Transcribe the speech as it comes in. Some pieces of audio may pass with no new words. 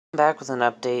Back with an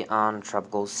update on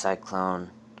Tropical Cyclone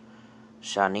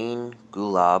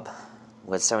Shaheen-Gulab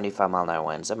with 75-mile-an-hour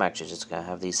winds. I'm actually just going to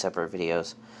have these separate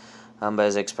videos. But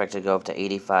it's expected to go up to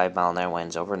 85-mile-an-hour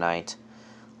winds overnight.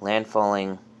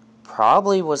 Landfalling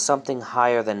probably was something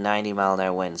higher than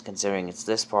 90-mile-an-hour winds, considering it's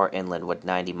this far inland with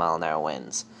 90-mile-an-hour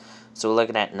winds. So we're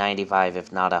looking at 95,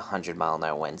 if not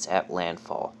 100-mile-an-hour winds at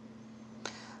landfall.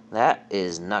 That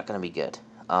is not going to be good.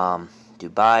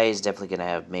 Dubai is definitely going to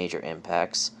have major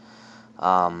impacts.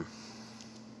 Along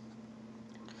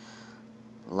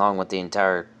with the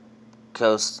entire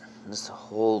coast, this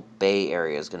whole Bay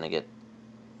area is going to get,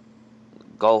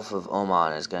 Gulf of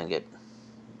Oman is going to get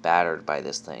battered by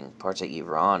this thing. Parts of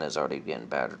Iran is already getting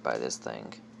battered by this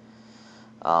thing.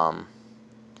 But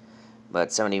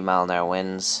 70-mile-an-hour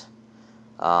winds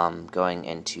going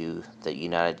into the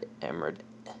United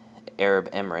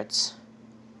Arab Emirates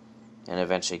and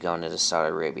eventually going into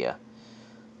Saudi Arabia.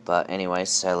 But anyway,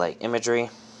 satellite imagery.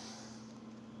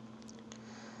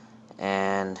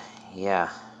 And yeah,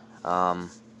 but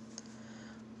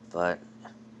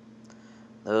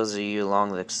those of you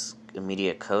along the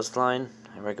immediate coastline,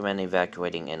 I recommend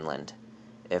evacuating inland,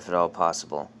 if at all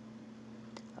possible.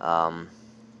 And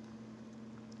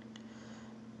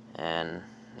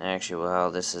actually, how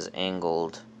this is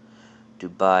angled,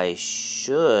 Dubai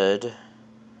should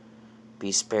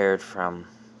be spared from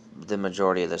the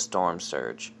majority of the storm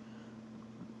surge.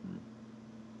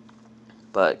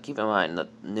 But keep in mind the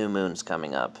new moon's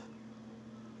coming up,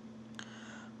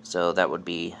 so that would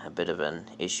be a bit of an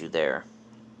issue there.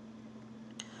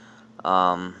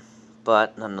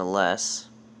 But nonetheless,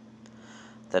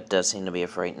 that does seem to be it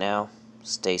for right now.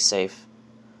 Stay safe.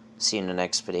 See you in the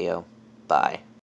next video. Bye.